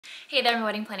Hey there, my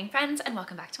wedding planning friends, and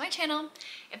welcome back to my channel.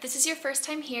 If this is your first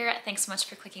time here, thanks so much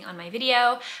for clicking on my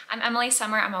video. I'm Emily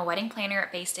Summer. I'm a wedding planner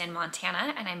based in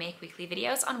Montana, and I make weekly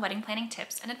videos on wedding planning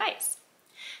tips and advice.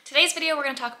 Today's video, we're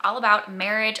going to talk all about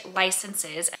marriage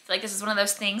licenses. I feel like this is one of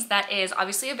those things that is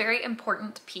obviously a very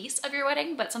important piece of your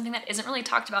wedding, but something that isn't really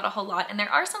talked about a whole lot. And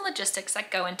there are some logistics that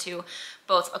go into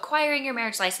both acquiring your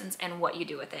marriage license and what you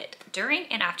do with it during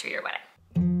and after your wedding.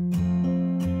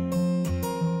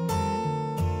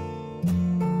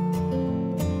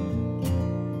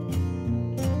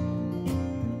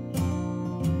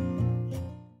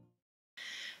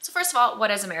 So first of all,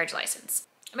 what is a marriage license?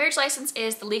 A marriage license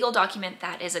is the legal document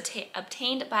that is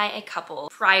obtained by a couple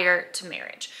prior to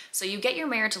marriage. So you get your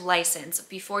marriage license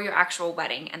before your actual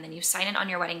wedding, and then you sign it on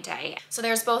your wedding day. So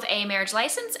there's both a marriage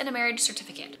license and a marriage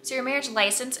certificate. So your marriage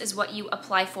license is what you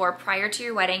apply for prior to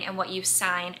your wedding and what you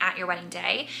sign at your wedding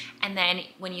day. And then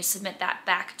when you submit that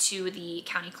back to the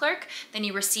county clerk, then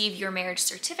you receive your marriage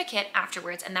certificate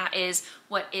afterwards. And that is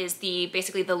what is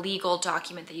basically the legal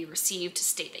document that you receive to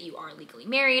state that you are legally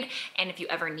married. And if you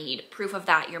ever need proof of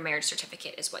that, your marriage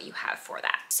certificate is what you have for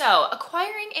that. So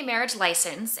acquiring a marriage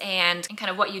license and kind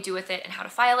of what you do with it and how to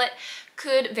file it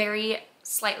could vary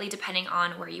slightly depending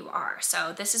on where you are.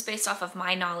 So this is based off of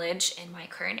my knowledge in my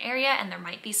current area, and there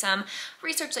might be some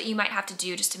research that you might have to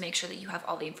do just to make sure that you have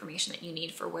all the information that you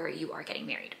need for where you are getting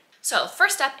married. So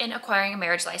first step in acquiring a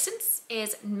marriage license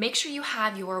is make sure you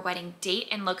have your wedding date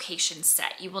and location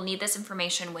set. You will need this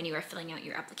information when you are filling out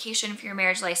your application for your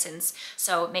marriage license.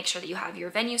 So make sure that you have your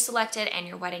venue selected and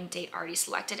your wedding date already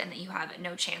selected and that you have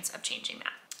no chance of changing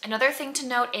that. Another thing to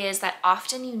note is that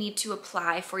often you need to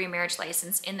apply for your marriage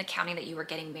license in the county that you are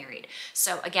getting married.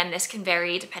 So again, this can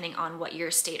vary depending on what your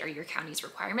state or your county's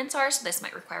requirements are. So this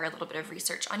might require a little bit of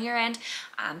research on your end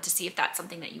to see if that's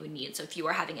something that you would need. So if you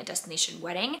are having a destination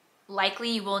wedding, likely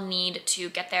you will need to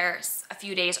get there a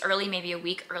few days early, maybe a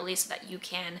week early, so that you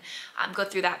can go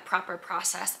through that proper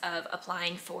process of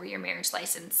applying for your marriage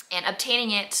license and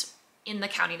obtaining it in the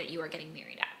county that you are getting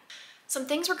married at. Some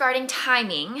things regarding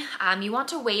timing, you want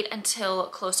to wait until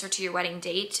closer to your wedding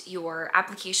date. Your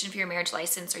application for your marriage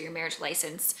license or your marriage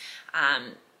license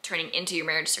turning into your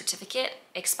marriage certificate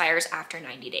expires after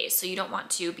 90 days. So you don't want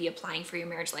to be applying for your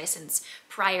marriage license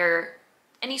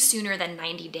any sooner than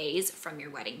 90 days from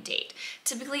your wedding date.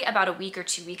 Typically about a week or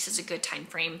 2 weeks is a good time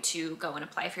frame to go and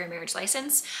apply for your marriage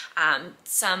license.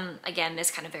 Again, this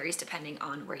kind of varies depending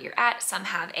on where you're at. Some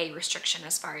have a restriction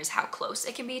as far as how close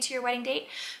it can be to your wedding date.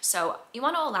 So you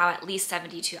want to allow at least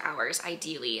 72 hours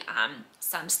ideally.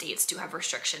 Some states do have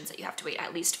restrictions that you have to wait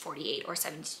at least 48 or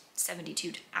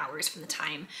 72 hours from the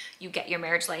time you get your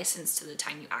marriage license to the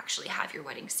time you actually have your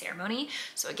wedding ceremony.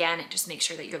 So again, just make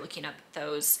sure that you're looking up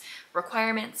those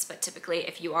requirements, but typically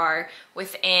if you are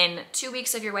within 2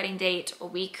 weeks of your wedding date, a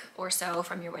week or so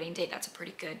from your wedding date, that's a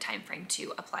pretty good time frame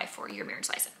to apply for your marriage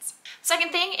license.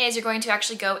 Second thing is you're going to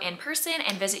actually go in person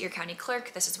and visit your county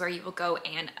clerk. This is where you will go,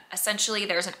 and essentially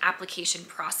there's an application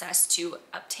process to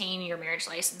obtain your marriage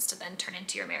license to then turn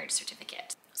into your marriage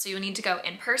certificate. So you'll need to go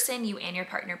in person. You and your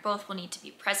partner both will need to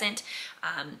be present.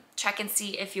 Check and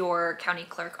see if your county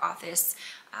clerk office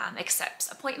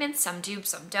accepts appointments. Some do,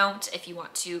 some don't. If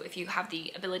you have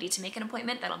the ability to make an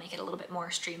appointment, that'll make it a little bit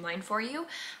more streamlined for you.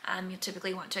 You'll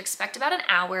typically want to expect about an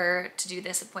hour to do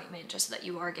this appointment, just so that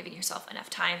you are giving yourself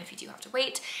enough time if you do have to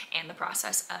wait, and the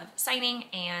process of signing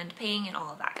and paying and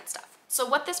all of that good stuff. So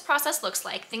what this process looks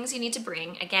like, things you need to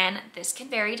bring, again, this can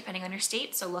vary depending on your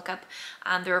state, so look up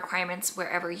the requirements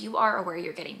wherever you are or where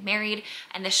you're getting married,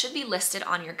 and this should be listed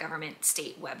on your government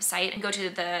state website, and go to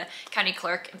the county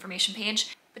clerk information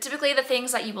page. But typically the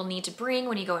things that you will need to bring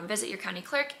when you go and visit your county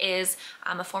clerk is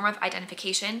a form of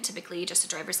identification. Typically just a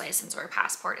driver's license or a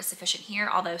passport is sufficient here,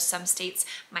 although some states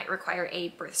might require a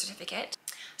birth certificate.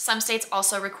 Some states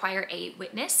also require a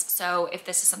witness, so if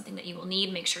this is something that you will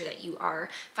need, make sure that you are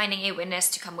finding a witness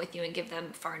to come with you and give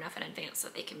them far enough in advance so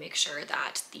that they can make sure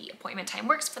that the appointment time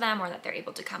works for them, or that they're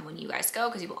able to come when you guys go,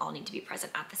 because you will all need to be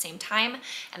present at the same time,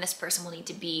 and this person will need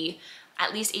to be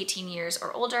at least 18 years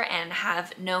or older and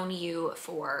have known you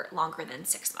for longer than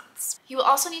 6 months. You will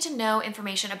also need to know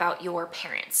information about your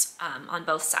parents on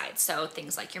both sides. So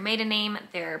things like your maiden name,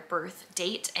 their birth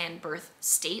date, and birth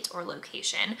state or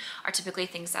location are typically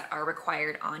things that are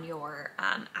required on your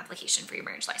application for your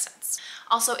marriage license.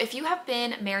 Also, if you have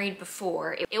been married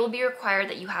before, it will be required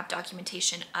that you have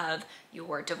documentation of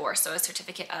your divorce. So a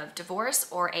certificate of divorce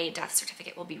or a death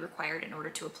certificate will be required in order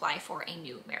to apply for a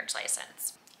new marriage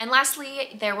license. And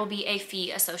lastly, there will be a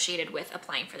fee associated with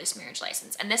applying for this marriage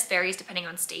license. And this varies depending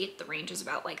on state. The range is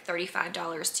about like $35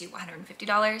 to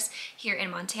 $150. Here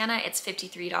in Montana, it's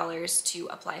 $53 to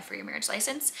apply for your marriage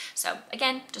license. So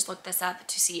again, just look this up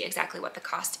to see exactly what the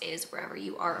cost is wherever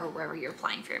you are or wherever you're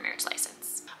applying for your marriage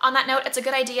license. On that note, it's a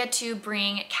good idea to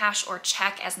bring cash or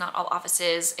check, as not all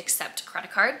offices accept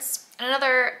credit cards. And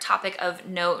another topic of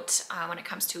note when it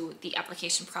comes to the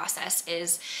application process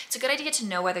is it's a good idea to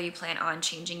know whether you plan on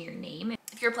changing your name.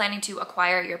 If you're planning to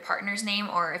acquire your partner's name,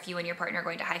 or if you and your partner are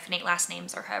going to hyphenate last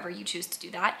names, or however you choose to do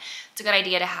that, it's a good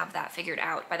idea to have that figured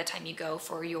out by the time you go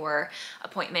for your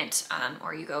appointment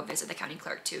or you go visit the county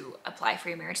clerk to apply for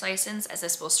your marriage license, as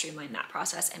this will streamline that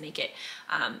process and make it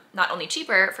not only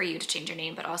cheaper for you to change your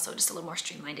name, but also just a little more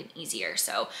streamlined and easier.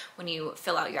 So when you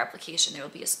fill out your application, there will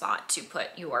be a spot to put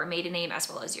your maiden name as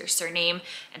well as your surname.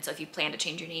 And so if you plan to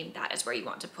change your name, that is where you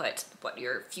want to put what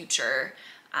your future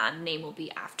name will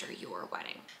be after your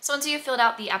wedding. So once you've filled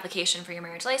out the application for your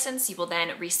marriage license, you will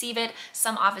then receive it.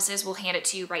 Some offices will hand it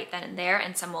to you right then and there,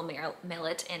 and some will mail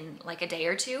it in like a day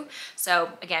or two. So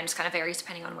again, just kind of varies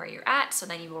depending on where you're at. So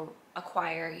then you will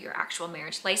acquire your actual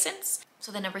marriage license.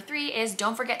 So then number 3 is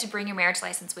don't forget to bring your marriage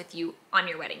license with you on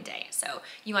your wedding day. So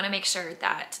you want to make sure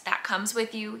that that comes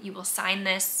with you. You will sign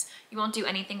this. You won't do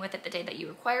anything with it the day that you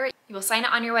require it. You will sign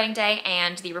it on your wedding day,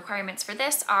 and the requirements for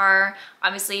this are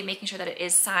obviously making sure that it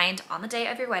is signed on the day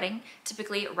of your wedding.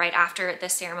 Typically right after the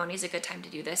ceremony is a good time to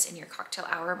do this in your cocktail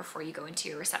hour before you go into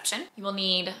your reception. You will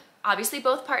need obviously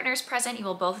both partners present. You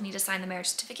will both need to sign the marriage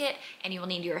certificate, and you will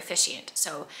need your officiant.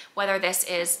 So whether this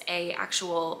is a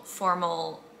actual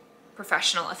formal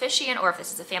professional officiant or if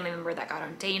this is a family member that got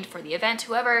ordained for the event,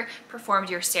 whoever performed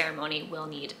your ceremony will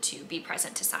need to be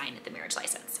present to sign the marriage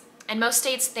license. In most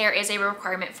states, there is a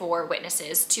requirement for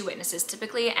witnesses, 2 witnesses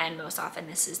typically, and most often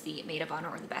this is the maid of honor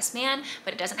or the best man,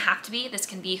 but it doesn't have to be. This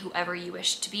can be whoever you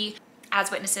wish to be as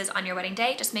witnesses on your wedding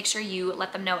day. Just make sure you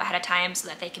let them know ahead of time so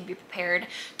that they can be prepared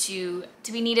to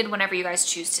be needed whenever you guys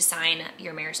choose to sign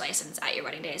your marriage license at your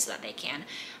wedding day, so that they can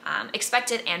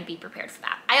expect it and be prepared for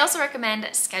that. I also recommend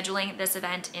scheduling this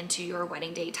event into your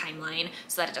wedding day timeline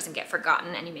so that it doesn't get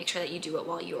forgotten, and you make sure that you do it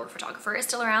while your photographer is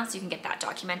still around so you can get that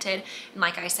documented. And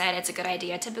like I said, it's a good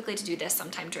idea typically to do this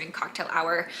sometime during cocktail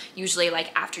hour, usually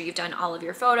like after you've done all of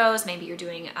your photos. Maybe you're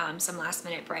doing some last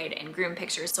minute bride and groom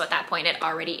pictures. So at that point, it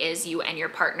already is you and your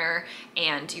partner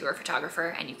and your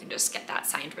photographer, and you can just get that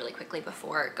signed really quickly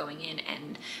before going in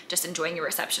and just enjoying your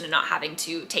reception and not having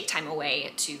to take time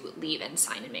away to leave and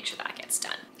sign and make sure that gets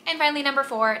done. And finally, number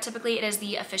 4, typically it is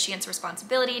the officiant's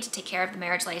responsibility to take care of the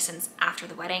marriage license after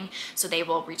the wedding. So they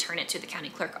will return it to the county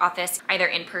clerk office, either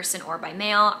in person or by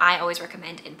mail. I always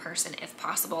recommend in person if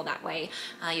possible. That way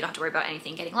you don't have to worry about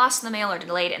anything getting lost in the mail or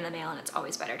delayed in the mail, and it's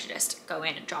always better to just go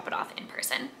in and drop it off in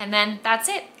person. And then that's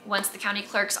it. Once the county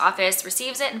clerk's office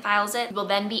receives it and files it, you will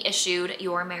then be issued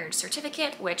your marriage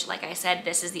certificate, which, like I said,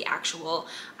 this is the actual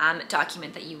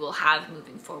document that you will have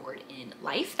moving forward in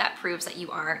life that proves that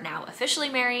you are now officially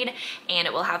married, and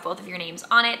it will have both of your names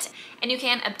on it. And you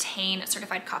can obtain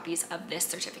certified copies of this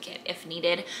certificate if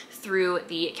needed through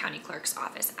the county clerk's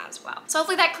office as well. So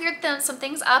hopefully that cleared some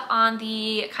things up on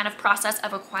the kind of process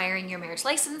of acquiring your marriage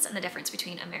license and the difference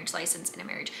between a marriage license and a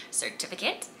marriage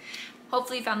certificate.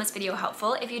 Hopefully you found this video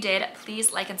helpful. If you did,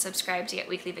 please like and subscribe to get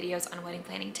weekly videos on wedding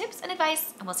planning tips and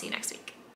advice, and we'll see you next week.